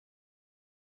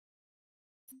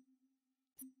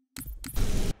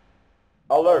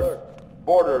Alert!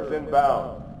 Borders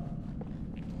inbound.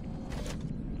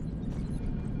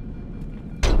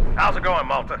 How's it going,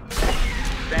 Malta?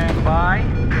 Stand by.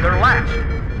 They're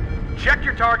latched. Check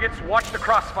your targets, watch the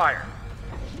crossfire.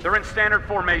 They're in standard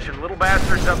formation. Little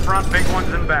bastards up front, big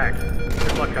ones in back.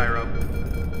 Good luck, Cairo.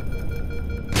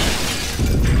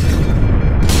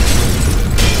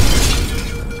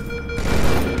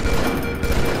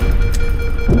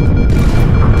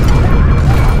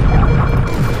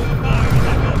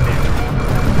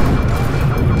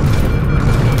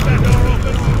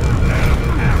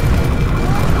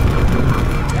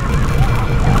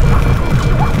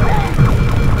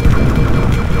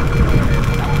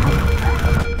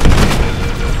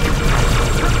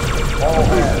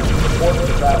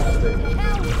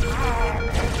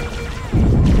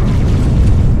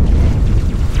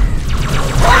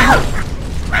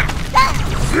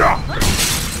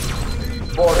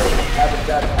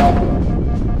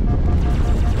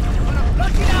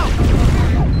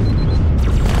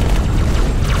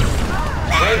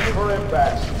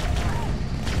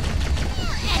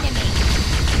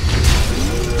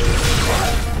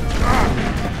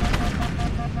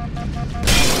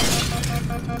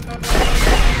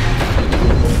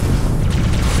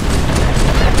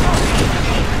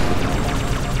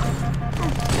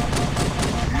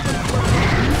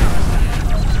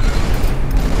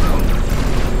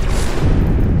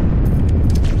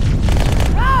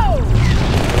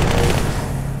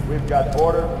 Got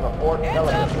orders from the Fort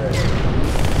Intelligence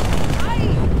area.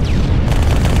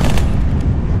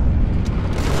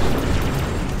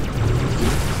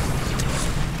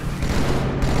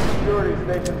 Security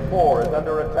Station 4 is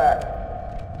under attack.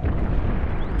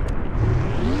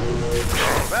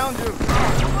 Found you.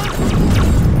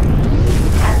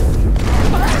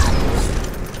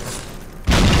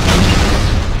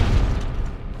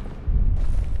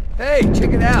 Hey,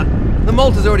 check it out. The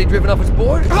Malta's already driven off its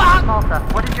board. Malta,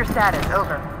 what is your status?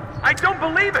 Over. I don't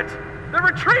believe it! They're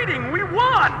retreating! We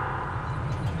won!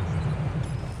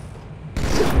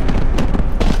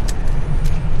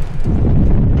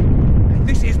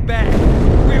 This is bad.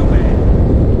 Real bad.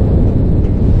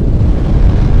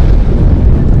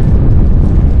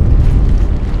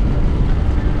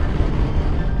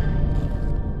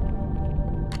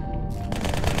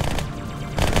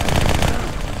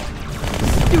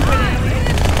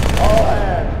 All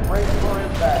hands, brace for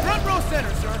impact. Front row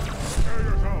center, sir.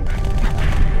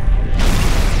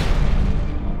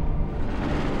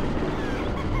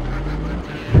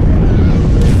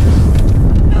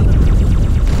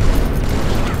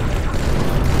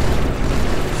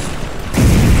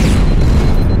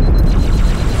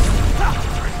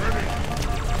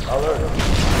 Alert.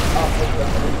 Conflict of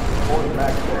Fort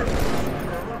Maxwell.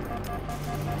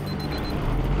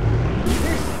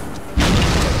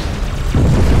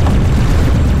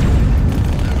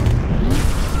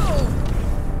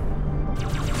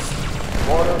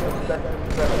 Order from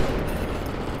Section 7.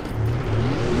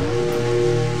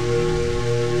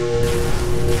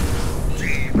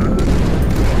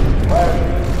 Fire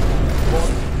team,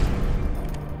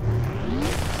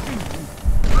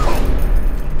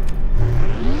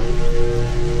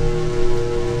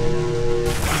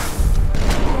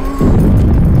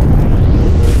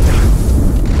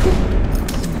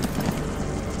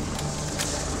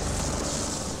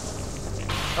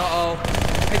 Uh-oh.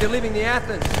 Hey, they're leaving the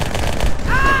Athens.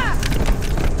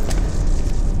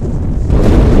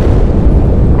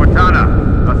 Cortana,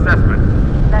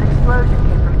 assessment. That explosion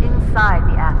came from inside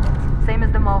the Athens. Same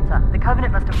as the Malta. The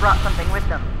Covenant must have brought something with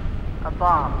them. A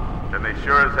bomb. Then they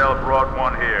sure as hell brought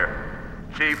one here.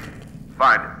 Chief,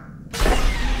 find it.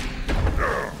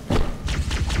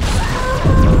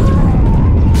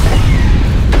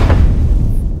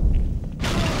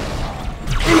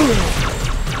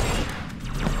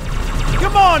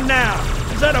 Come on now!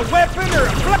 Is that a weapon or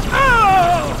a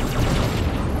Oh!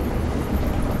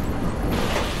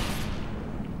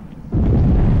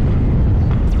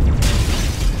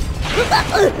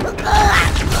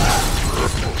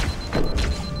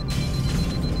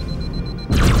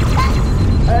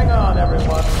 hang on,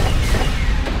 everyone.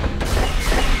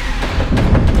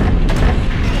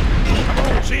 Come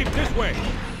on, Chief, this way!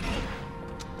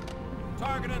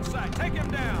 Target in sight. Take him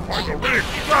down!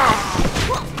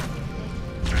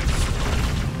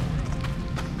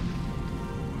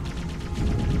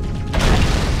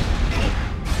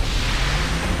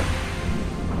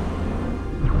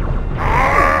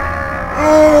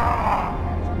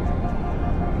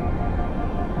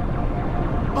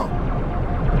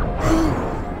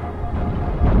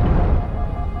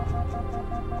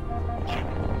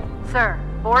 Sir,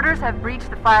 boarders have breached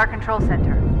the fire control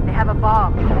center. They have a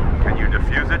bomb. Can you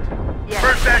defuse it? Yes.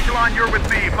 First echelon, you're with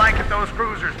me. Blanket those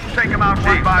cruisers. Take them out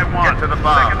one by one. Get to the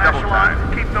bomb. Second Double echelon,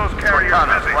 time. keep those carriers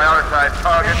Cortana, busy. prioritize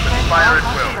targets and fire at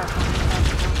will.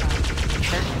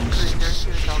 13 cruisers,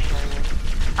 2 assault carriers.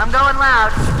 I'm going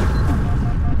loud.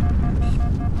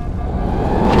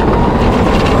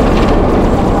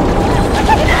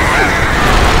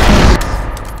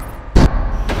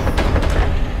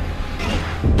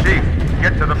 Chief,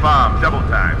 get to the bomb. Double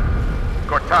time.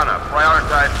 Cortana,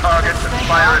 prioritize targets and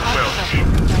fire at will.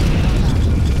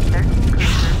 13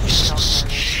 cruisers, 2 assault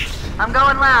carriers. I'm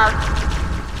going loud.